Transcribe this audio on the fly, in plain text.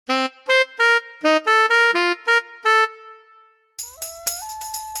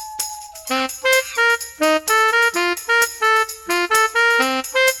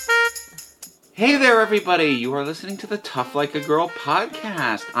Hey there, everybody! You are listening to the Tough Like a Girl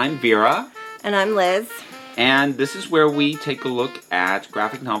podcast. I'm Vera. And I'm Liz. And this is where we take a look at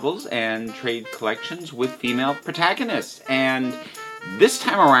graphic novels and trade collections with female protagonists. And this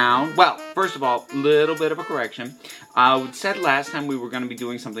time around, well, first of all, little bit of a correction. We said last time we were going to be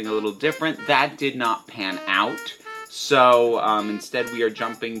doing something a little different. That did not pan out. So instead we are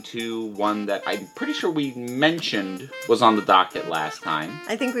jumping to one that I'm pretty sure we mentioned was on the docket last time.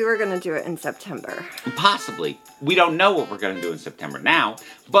 I think we were going to do it in September. Possibly. We don't know what we're going to do in September now,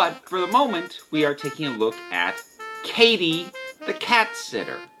 but for the moment we are taking a look at Katie the Cat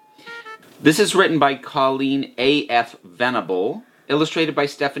Sitter. This is written by Colleen A.F. Venable, illustrated by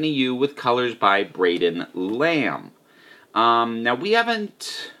Stephanie Yu, with colors by Braden Lamb. Now we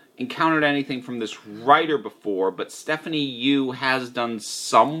haven't encountered anything from this writer before, but Stephanie Yu has done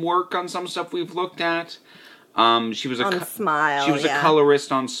some work on some stuff we've looked at. She was a Smile. She was a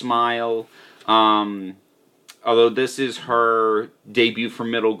colorist on Smile. Although this is her debut for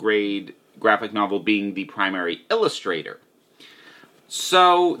middle grade graphic novel, being the primary illustrator.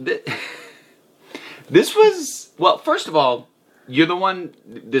 So this was, well, first of all, you're the one,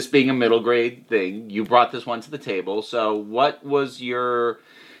 this being a middle grade thing, you brought this one to the table. So what was your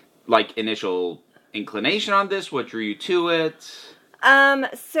initial inclination on this? What drew you to it?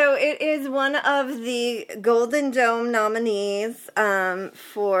 So it is one of the Golden Dome nominees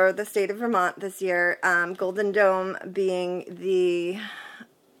for the state of Vermont this year. Golden Dome being the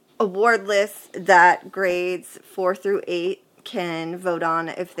award list that grades 4 through 8 can vote on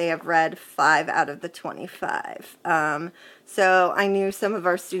if they have read 5 out of the 25. So I knew some of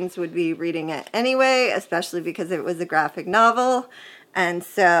our students would be reading it anyway, especially because it was a graphic novel. And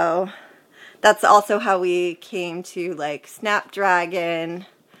so that's also how we came to Snapdragon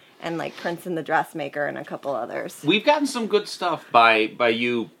and Prince and the Dressmaker and a couple others. We've gotten some good stuff by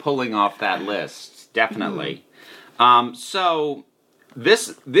you pulling off that list, definitely. So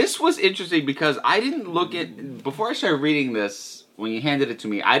this was interesting because I didn't look at, before I started reading this, when you handed it to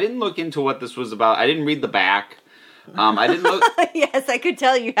me, I didn't look into what this was about. I didn't read the back. I didn't look. Yes, I could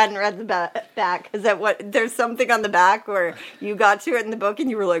tell you hadn't read the back. Is that what? There's something on the back where you got to it in the book and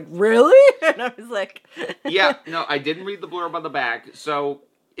you were like, "Really?" And I was like, "Yeah, no, I didn't read the blurb on the back." So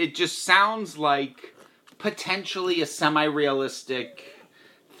it just sounds like potentially a semi-realistic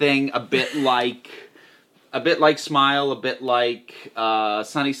thing, a bit like Smile, a bit like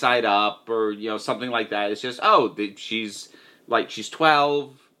Sunny Side Up, or something like that. It's just she's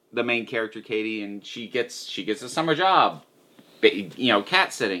 12. The main character, Katie, and she gets a summer job,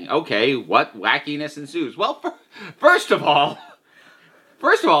 cat sitting. Okay, what wackiness ensues? Well, first of all,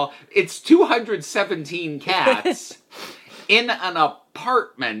 it's 217 cats in an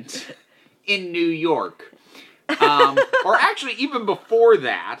apartment in New York. Or actually, even before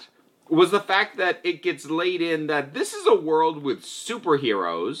that, was the fact that it gets laid in that this is a world with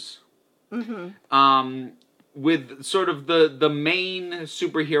superheroes. Mm-hmm. With sort of the main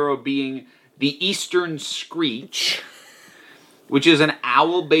superhero being the Eastern Screech, which is an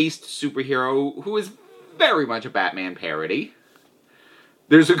owl-based superhero who is very much a Batman parody.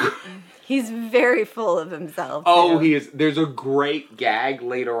 He's very full of himself. Oh, he is. There's a great gag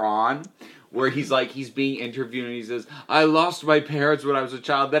later on where he's being interviewed and he says, "I lost my parents when I was a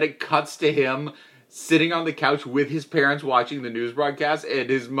child." Then it cuts to him sitting on the couch with his parents watching the news broadcast, and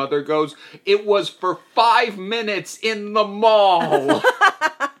his mother goes, "It was for 5 minutes in the mall."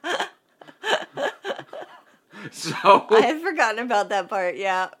 So I had forgotten about that part,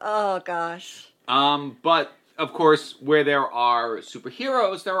 yeah. Oh, gosh. But, of course, where there are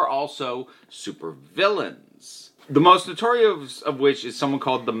superheroes, there are also supervillains. The most notorious of which is someone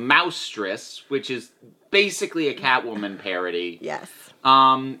called the Mousetress, which is basically a Catwoman parody. Yes.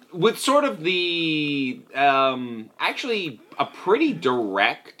 With sort of the, actually a pretty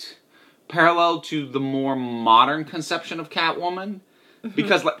direct parallel to the more modern conception of Catwoman. Mm-hmm.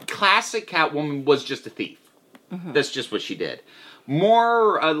 Because, classic Catwoman was just a thief. Mm-hmm. That's just what she did.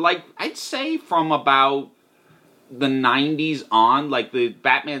 More, I'd say from about the 90s on, the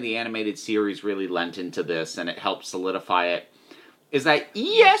Batman the Animated Series really lent into this, and it helped solidify it, is that,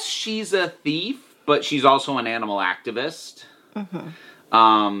 yes, she's a thief, but she's also an animal activist. Mm-hmm.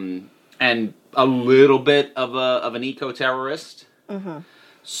 And a little bit of an eco-terrorist. Mm-hmm.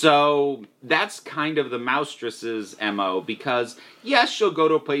 So that's kind of the Mousetress's MO, because yes, she'll go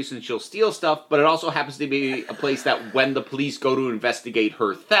to a place and she'll steal stuff, but it also happens to be a place that when the police go to investigate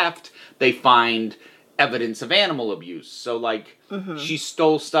her theft, they find evidence of animal abuse. So she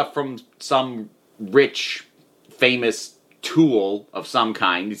stole stuff from some rich, famous tool of some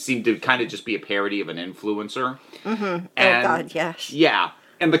kind. It seemed to kind of just be a parody of an influencer. Mm-hmm. And, oh, God, yes. Yeah.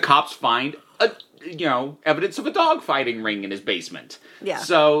 And the cops find evidence of a dog fighting ring in his basement. Yeah.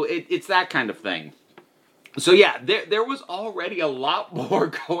 So it's that kind of thing. So yeah, there was already a lot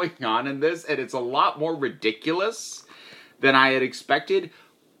more going on in this, and it's a lot more ridiculous than I had expected,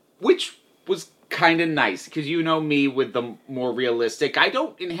 which was kind of nice, because you know me with the more realistic. I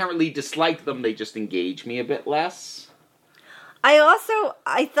don't inherently dislike them, they just engage me a bit less.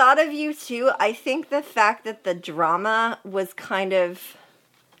 I thought of you too. I think the fact that the drama was kind of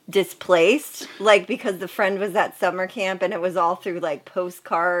displaced, like because the friend was at summer camp and it was all through like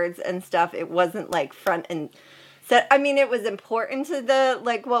postcards and stuff. It wasn't like front and set. I mean, it was important to the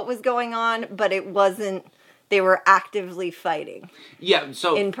like what was going on, but it wasn't. They were actively fighting. Yeah,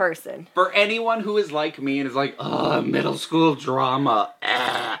 so in person. For anyone who is like me and is like, middle school drama.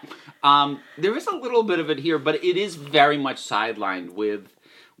 There is a little bit of it here, but it is very much sidelined with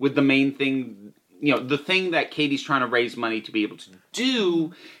the main thing. The thing that Katie's trying to raise money to be able to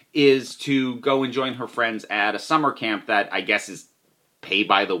do is to go and join her friends at a summer camp that I guess is pay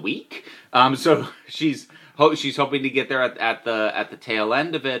by the week. So she's hoping to get there at the tail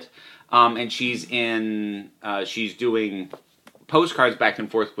end of it. And she's doing postcards back and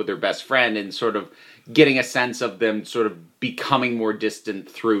forth with her best friend and sort of getting a sense of them sort of becoming more distant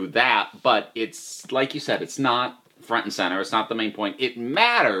through that. But it's, like you said, it's not front and center. It's not the main point. It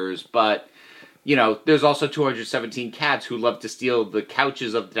matters, but, there's also 217 cats who love to steal the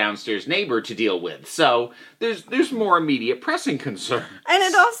couches of the downstairs neighbor to deal with. So there's more immediate pressing concern.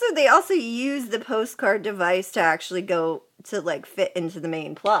 And they also use the postcard device to actually go to like fit into the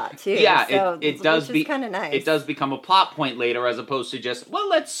main plot too. Yeah, so, it does be kind of nice. It does become a plot point later, as opposed to just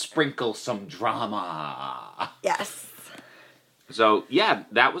let's sprinkle some drama. Yes. So yeah,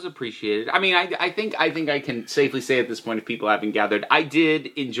 that was appreciated. I mean, I think I can safely say at this point, if people haven't gathered, I did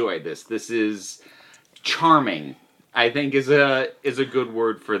enjoy this. This is charming, I think is a good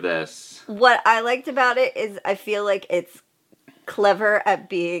word for this. What I liked about it is I feel like it's clever at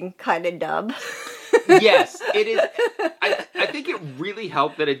being kind of dumb. Yes, it is. I think it really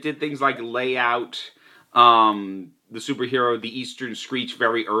helped that it did things like lay out the superhero, the Eastern Screech,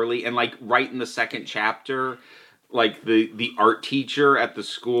 very early, and like right in the second chapter, like the art teacher at the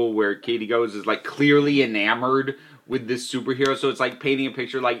school where Katie goes is like clearly enamored with this superhero. So it's like painting a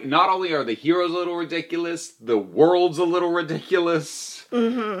picture like not only are the heroes a little ridiculous, the world's a little ridiculous.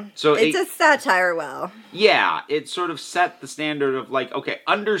 Mm-hmm. So it's a satire well. Yeah, it sort of set the standard of like, okay,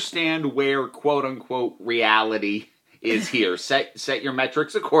 understand where quote unquote reality is here. Set your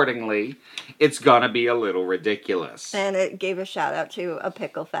metrics accordingly. It's gonna be a little ridiculous. And it gave a shout out to a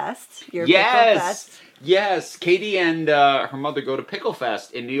Pickle Fest. Pickle Fest. Yes, Katie and her mother go to Pickle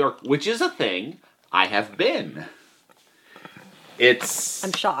Fest in New York, which is a thing. I have been.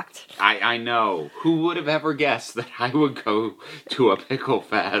 I'm shocked. I know. Who would have ever guessed that I would go to a Pickle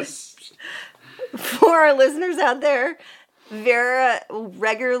Fest? For our listeners out there, Vera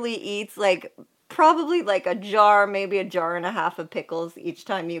regularly eats probably a jar, maybe a jar and a half of pickles each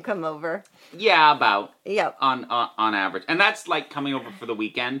time you come over. Yeah, about. Yep. On average. And that's coming over for the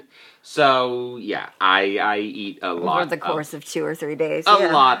weekend. So, yeah, I eat a lot. Over the course of 2 or 3 days. A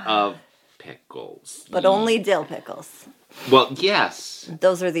lot of pickles. But only dill pickles. Well, yes.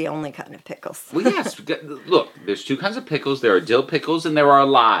 Those are the only kind of pickles. Well, yes. Look, there's 2 kinds of pickles. There are dill pickles and there are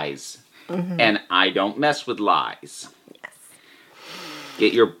lies. Mm-hmm. And I don't mess with lies. Yes.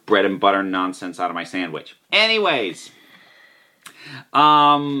 Get your bread and butter nonsense out of my sandwich. Anyways.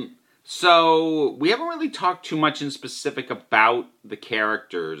 So, we haven't really talked too much in specific about the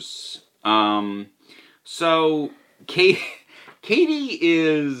characters. So, Katie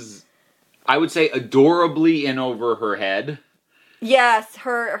is, I would say, adorably in over her head. Yes,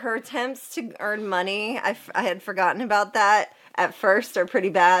 her attempts to earn money, I had forgotten about that at first, are pretty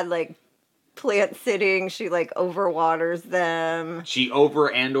bad. Plant sitting, she overwaters them. She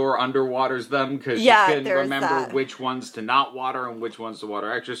over and or underwaters them because she couldn't remember which ones to not water and which ones to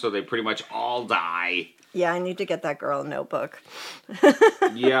water extra, so they pretty much all die. Yeah, I need to get that girl a notebook.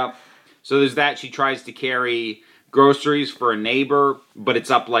 Yeah. So there's that. She tries to carry groceries for a neighbor, but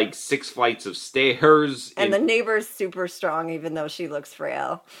it's up 6 flights of stairs. And the neighbor's super strong, even though she looks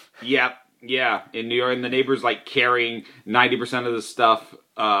frail. Yep. Yeah, in New York, and the neighbor's carrying 90% of the stuff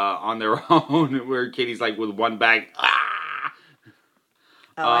on their own, where Katie's with one bag. Ah!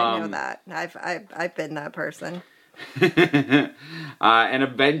 Oh, I know that. I've been that person. And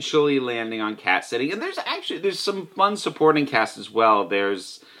eventually landing on cat sitting, and there's some fun supporting cast as well.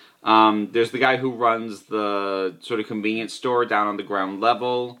 There's the guy who runs the sort of convenience store down on the ground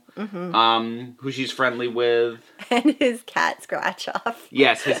level, mm-hmm. Who she's friendly with. And his cat Scratch Off.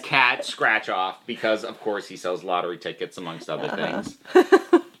 Yes, his cat Scratch Off, because of course he sells lottery tickets amongst other things.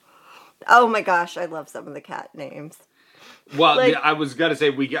 Oh my gosh, I love some of the cat names. Well, Like- I was gonna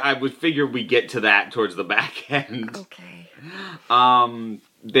say I would figure we get to that towards the back end. Okay.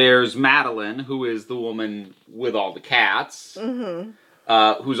 There's Madeline, who is the woman with all the cats. Mm-hmm.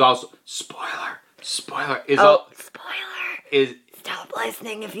 Who's also spoiler Spoiler. is Stop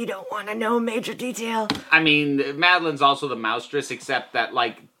listening if you don't want to know major detail. I mean, Madeline's also the mousetress, except that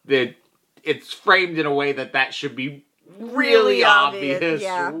it's framed in a way that should be really obvious,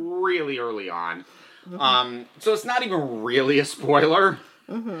 yeah. really early on. So it's not even really a spoiler,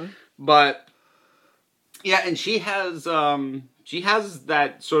 but yeah, and she has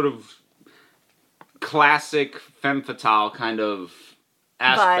that sort of classic femme fatale kind of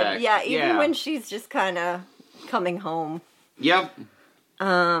aspect. But yeah, even when she's just kind of coming home. Yep.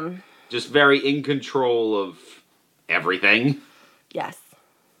 Just very in control of everything. Yes.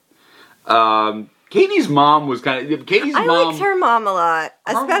 Katie's mom was kind of... I liked her mom a lot,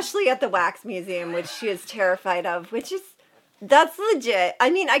 especially at the wax museum, which she is terrified of, that's legit. I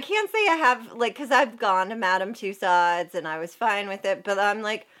mean, I can't say I have, like, because I've gone to Madame Tussauds and I was fine with it, but I'm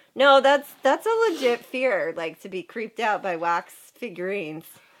like, no, that's a legit fear, like, to be creeped out by wax figurines.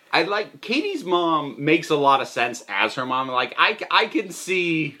 Katie's mom makes a lot of sense as her mom. Like, I can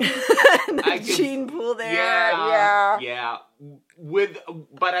see... Gene pool there. Yeah.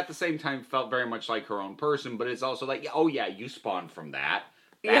 But at the same time, felt very much like her own person. But it's also like, oh yeah, you spawned from that.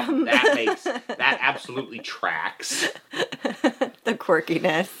 That absolutely tracks. The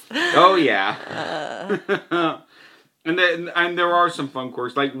quirkiness. Oh yeah. And there are some fun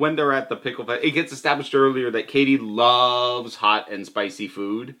quirks, like when they're at the pickle fest. It gets established earlier that Katie loves hot and spicy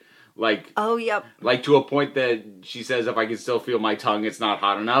food. Like, oh yep. Like to a point that she says, if I can still feel my tongue, it's not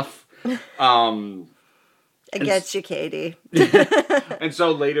hot enough. I get you, Katie. And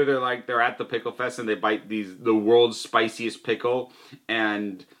so later they're at the pickle fest and they bite the world's spiciest pickle,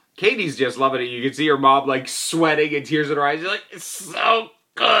 and Katie's just loving it. You can see her mom like sweating and tears in her eyes. She's like, it's so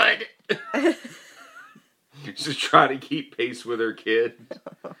good. She's trying to keep pace with her kid.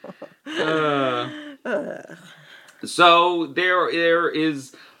 So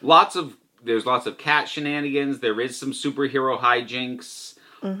there's lots of cat shenanigans. There is some superhero hijinks.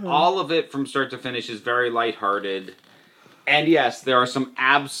 All of it from start to finish is very lighthearted. And yes, there are some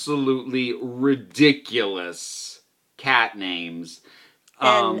absolutely ridiculous cat names.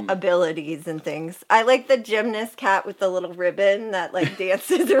 And abilities and things. I like the gymnast cat with the little ribbon that like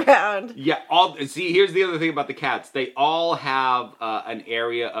dances around. Yeah, here's the other thing about the cats. They all have an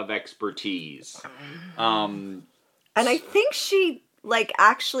area of expertise. And I think she like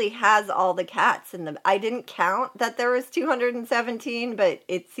actually has all the cats in them. I didn't count that there was 217, but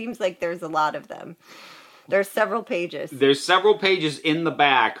it seems like there's a lot of them. There's several pages. There's several pages in the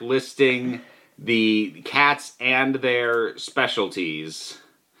back listing the cats and their specialties.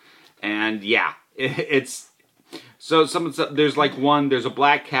 And yeah, it's so there's there's a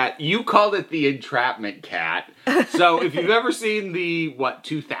black cat. You called it the entrapment cat. So if you've ever seen the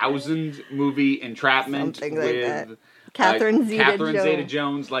 2000 movie Entrapment, something like with that. Catherine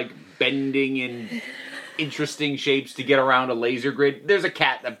Zeta-Jones like bending in interesting shapes to get around a laser grid. There's a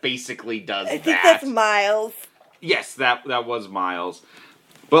cat that basically does that. I think that's Miles. Yes, that was Miles.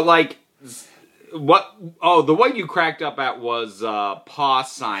 But like, what? Oh, the one you cracked up at was Paw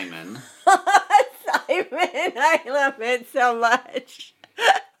Simon. Simon, I love it so much.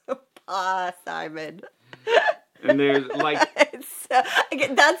 Paw Simon. And there's like...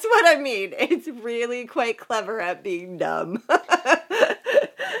 that's what I mean. It's really quite clever at being dumb.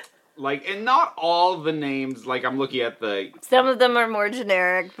 Like, and not all the names, like I'm looking at some of them are more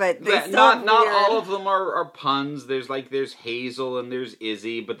generic, but not all of them are puns. There's Hazel and there's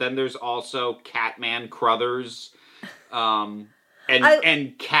Izzy, but then there's also Catman Crothers, and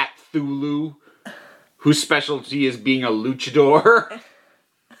Cat Thulu, whose specialty is being a luchador.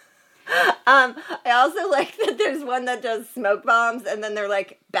 I also like that there's one that does smoke bombs, and then they're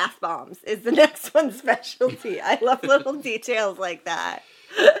like, bath bombs is the next one's specialty. I love little details like that.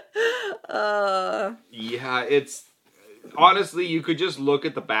 Yeah, it's... Honestly, you could just look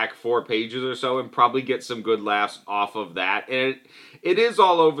at the back 4 pages or so and probably get some good laughs off of that. And it is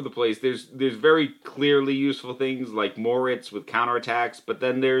all over the place. There's very clearly useful things like Moritz with counterattacks, but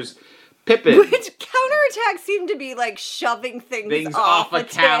then there's Pippin. Which counterattacks seem to be like shoving things off a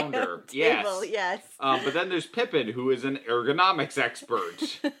counter. Table. Yes. But then there's Pippin, who is an ergonomics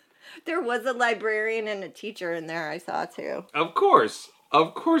expert. There was a librarian and a teacher in there I saw too. Of course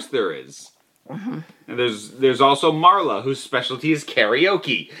there is. And there's also Marla, whose specialty is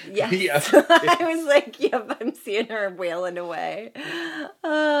karaoke. Yes. Yeah. I was like, yep, I'm seeing her wailing away.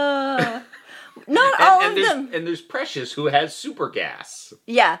 Not all of them. And there's Precious, who has super gas.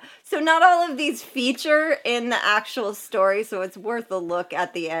 Yeah. So not all of these feature in the actual story, so it's worth a look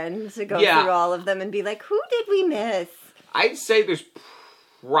at the end to go through all of them and be like, who did we miss? I'd say there's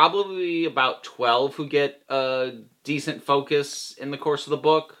probably about 12 who get a decent focus in the course of the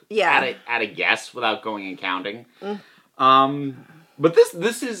book. Yeah. At a guess, without going and counting. But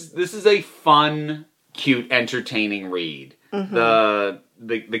this is a fun, cute, entertaining read.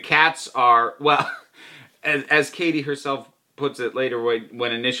 The cats are, well, as Katie herself puts it later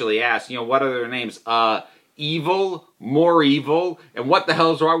when initially asked, what are their names? Evil, more evil, and what the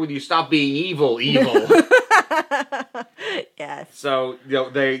hell's wrong with you? Stop being evil. Yes. So,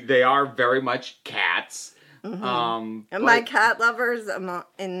 they are very much cats. And my cat lovers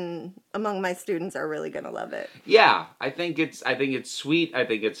among my students are really going to love it. Yeah, I think it's sweet. I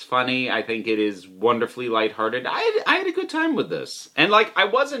think it's funny. I think it is wonderfully lighthearted. I had a good time with this. And I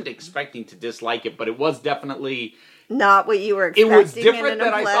wasn't expecting to dislike it, but it was definitely not what you were expecting. It was different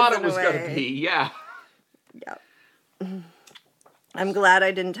than I thought it was going to be. Yeah. Yep. I'm glad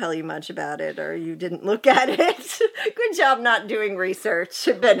I didn't tell you much about it, or you didn't look at it. Good job not doing research.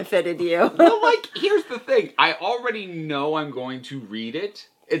 It benefited you. Well, here's the thing. I already know I'm going to read it.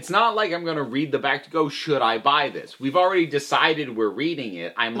 It's not like I'm going to read the back to go, should I buy this? We've already decided we're reading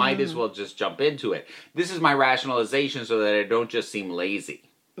it. I might as well just jump into it. This is my rationalization so that I don't just seem lazy.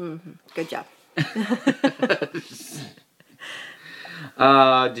 Good job.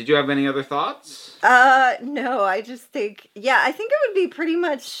 Did you have any other thoughts? No, I just think, I think it would be pretty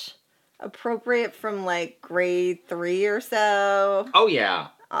much appropriate from grade 3 or so. Oh, yeah.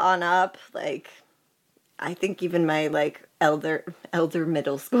 On up. I think even my elder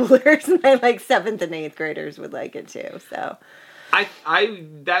middle schoolers, my 7th and 8th graders would like it too, so.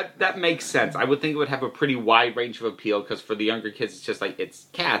 That makes sense. I would think it would have a pretty wide range of appeal, because for the younger kids, it's just it's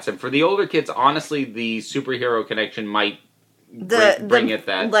cats. And for the older kids, honestly, the superhero connection might bring it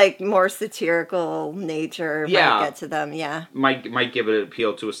that more satirical nature might get to them. Might give it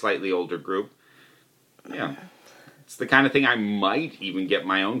appeal to a slightly older group. Yeah, it's the kind of thing I might even get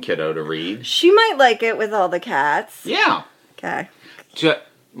my own kiddo to read. She might like it with all the cats. Yeah. Okay.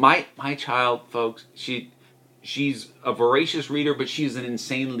 My child, folks, she's a voracious reader, but she's an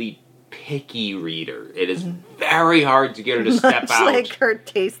insanely picky reader. It is very hard to get her to step out. Much like her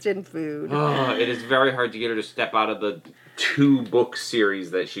taste in food. It is very hard to get her to step out of the 2-book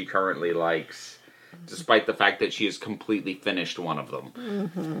series that she currently likes, despite the fact that she has completely finished one of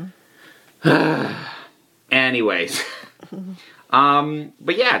them. Anyways.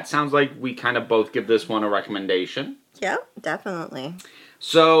 But yeah, it sounds like we kind of both give this one a recommendation. Yeah, definitely.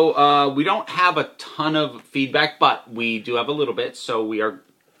 So, we don't have a ton of feedback, but we do have a little bit, so we are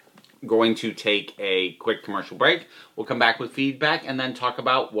going to take a quick commercial break. We'll come back with feedback and then talk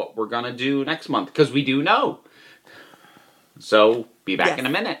about what we're going to do next month, because we do know. So, be back in a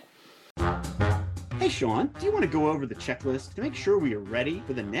minute. Hey Sean, do you want to go over the checklist to make sure we are ready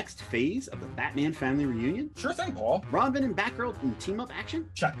for the next phase of the Batman family reunion? Sure thing, Paul. Robin and Batgirl in team-up action?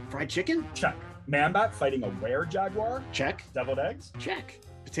 Check. Fried chicken? Check. Man-Bat fighting a were-jaguar? Check. Deviled eggs? Check.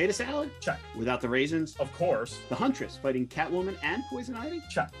 Potato salad? Check. Without the raisins? Of course. The Huntress fighting Catwoman and Poison Ivy?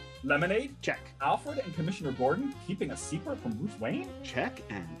 Check. Lemonade? Check. Alfred and Commissioner Gordon keeping a secret from Bruce Wayne? Check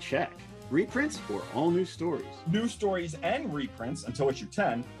and check. Reprints or all new stories? New stories and reprints until issue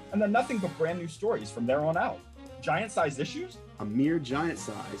 10, and then nothing but brand new stories from there on out. Giant-sized issues? A mere giant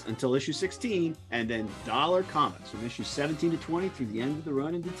size until issue 16, and then dollar comics from issue 17 to 20 through the end of the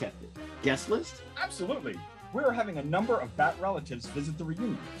run in Detective. Guest list? Absolutely. We're having a number of Bat relatives visit the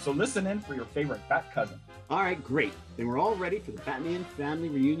reunion, so listen in for your favorite Bat cousin. All right, great. Then we're all ready for the Batman Family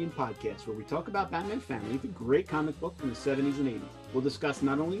Reunion podcast, where we talk about Batman Family, the great comic book from the 70s and 80s. We'll discuss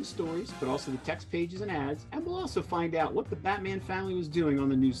not only the stories, but also the text pages and ads, and we'll also find out what the Batman family was doing on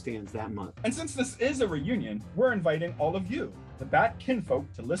the newsstands that month. And since this is a reunion, we're inviting all of you, the Bat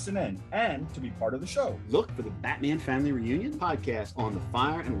kinfolk, to listen in and to be part of the show. Look for the Batman Family Reunion podcast on the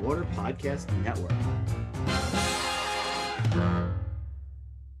Fire and Water Podcast Network.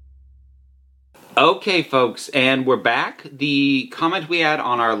 Okay, folks, and we're back. The comment we had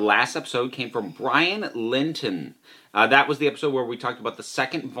on our last episode came from Brian Linton. That was the episode where we talked about the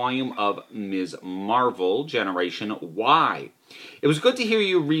second volume of Ms. Marvel, Generation Y. It was good to hear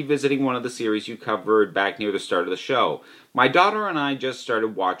you revisiting one of the series you covered back near the start of the show. My daughter and I just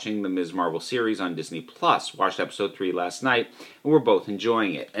started watching the Ms. Marvel series on Disney+, watched episode 3 last night, and we're both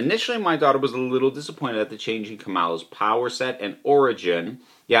enjoying it. Initially, my daughter was a little disappointed at the change in Kamala's power set and origin.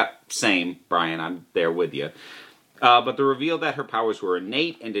 Yeah, same, Brian, I'm there with you. But the reveal that her powers were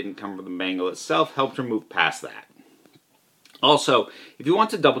innate and didn't come from the bangle itself helped her move past that. Also, if you want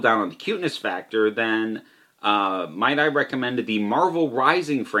to double down on the cuteness factor, then might I recommend the Marvel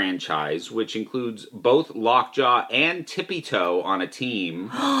Rising franchise, which includes both Lockjaw and Tippy Toe on a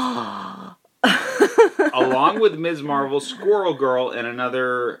team, along with Ms. Marvel, Squirrel Girl, and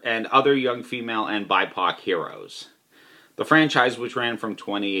other young female and BIPOC heroes. The franchise, which ran from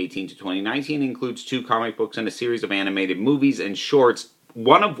 2018 to 2019, includes 2 comic books and a series of animated movies and shorts,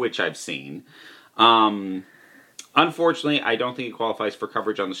 one of which I've seen. Unfortunately, I don't think it qualifies for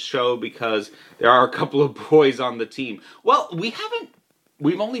coverage on the show because there are a couple of boys on the team. Well,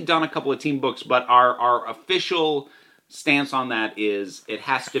 we've only done a couple of team books, but our official stance on that is it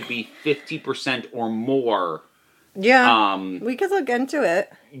has to be 50% or more. Yeah, we could look into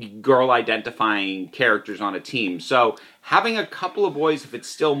it. Girl identifying characters on a team. So having a couple of boys, if it's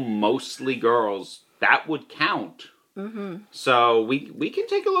still mostly girls, that would count. Mm-hmm. So we can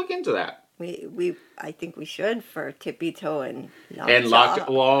take a look into that. I think we should for Tippy Toe and Lockjaw. And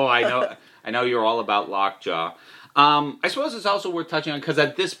Lockjaw. Whoa, I know you're all about Lockjaw. I suppose it's also worth touching on because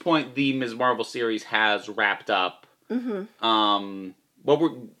at this point the Ms. Marvel series has wrapped up. Mm-hmm.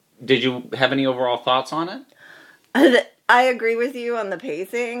 Did you have any overall thoughts on it? I agree with you on the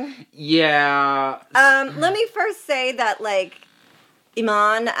pacing. Yeah. Let me first say that, like,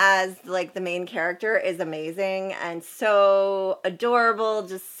 Iman as, like, the main character is amazing and so adorable,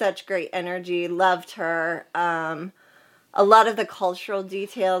 just such great energy. Loved her. A lot of the cultural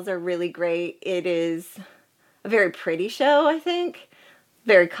details are really great. It is a very pretty show, I think.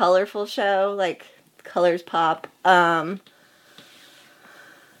 Very colorful show, like, colors pop.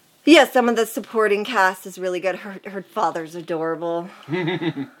 Yeah, some of the supporting cast is really good. Her father's adorable.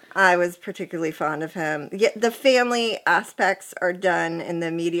 I was particularly fond of him. Yeah, the family aspects are done in the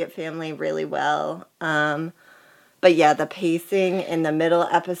immediate family really well. But yeah, the pacing in the middle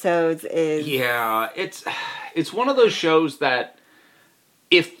episodes is... Yeah, it's one of those shows that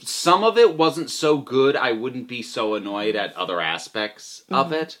if some of it wasn't so good, I wouldn't be so annoyed at other aspects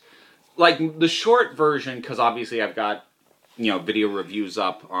of it. Like, the short version, because obviously I've got video reviews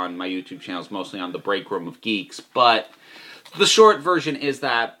up on my YouTube channels, mostly on the Break Room of Geeks, but the short version is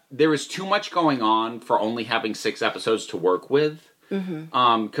that there is too much going on for only having 6 episodes to work with,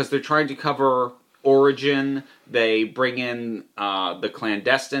 because they're trying to cover origin, they bring in the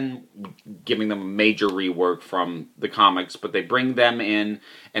Clandestine, giving them a major rework from the comics, but they bring them in,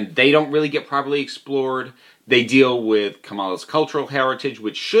 and they don't really get properly explored. They deal with Kamala's cultural heritage,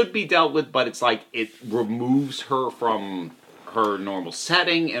 which should be dealt with, but it's like it removes her from her normal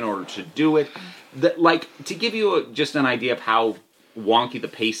setting in order to do it. To give you just an idea of how wonky the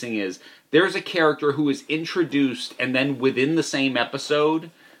pacing is, there's a character who is introduced and then within the same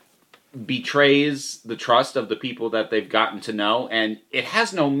episode betrays the trust of the people that they've gotten to know, and it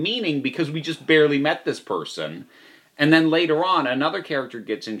has no meaning because we just barely met this person. And then later on, another character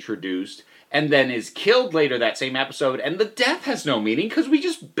gets introduced and then is killed later that same episode, and the death has no meaning because we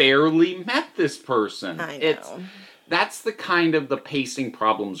just barely met this person. I know. That's the kind of the pacing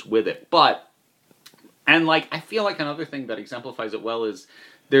problems with it. But, and like, I feel like another thing that exemplifies it well is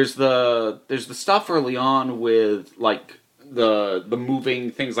there's the stuff early on with, like, the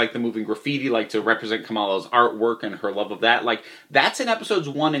moving, things like the moving graffiti, like to represent Kamala's artwork and her love of that. Like, that's in episodes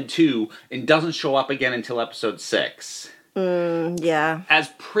 1 and 2 and doesn't show up again until episode 6. Yeah. As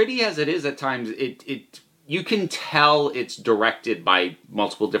pretty as it is at times, you can tell it's directed by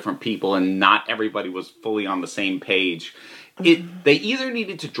multiple different people and not everybody was fully on the same page. They either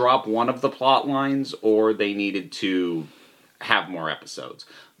needed to drop one of the plot lines or they needed to have more episodes.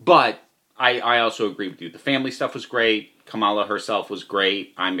 But I also agree with you. The family stuff was great. Kamala herself was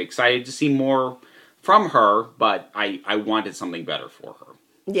great. I'm excited to see more from her, but I wanted something better for her.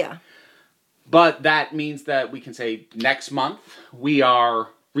 Yeah. But that means that we can say next month we are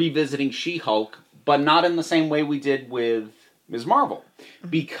revisiting She-Hulk, but not in the same way we did with Ms. Marvel.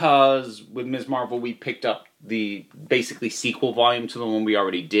 Because with Ms. Marvel, we picked up the basically sequel volume to the one we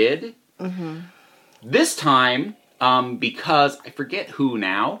already did. Mm-hmm. This time, because I forget who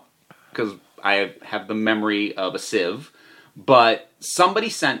now, because I have the memory of a sieve, but somebody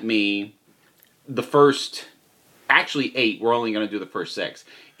sent me the first, actually 8, we're only going to do the first 6,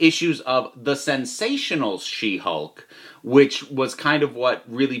 issues of The Sensational She-Hulk, which was kind of what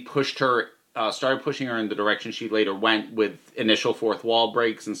really pushed her, started pushing her in the direction she later went with initial fourth wall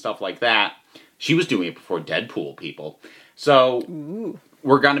breaks and stuff like that. She was doing it before Deadpool, people. So,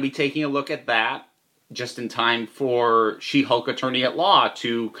 we're going to be taking a look at that just in time for She-Hulk Attorney at Law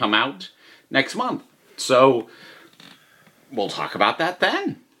to come out next month. So, we'll talk about that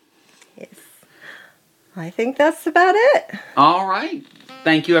then. Yes. I think that's about it. All right.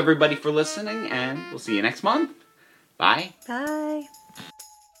 Thank you, everybody, for listening, and we'll see you next month. Bye. Bye.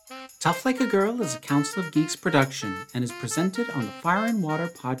 Tough Like a Girl is a Council of Geeks production and is presented on the Fire and Water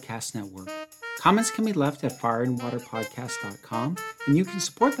Podcast Network. Comments can be left at fireandwaterpodcast.com, and you can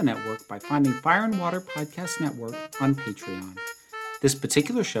support the network by finding Fire and Water Podcast Network on Patreon. This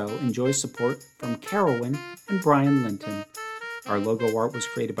particular show enjoys support from Carolyn and Brian Linton. Our logo art was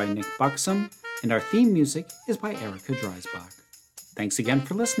created by Nick Buxom, and our theme music is by Erica Dreisbach. Thanks again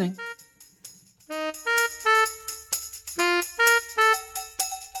for listening.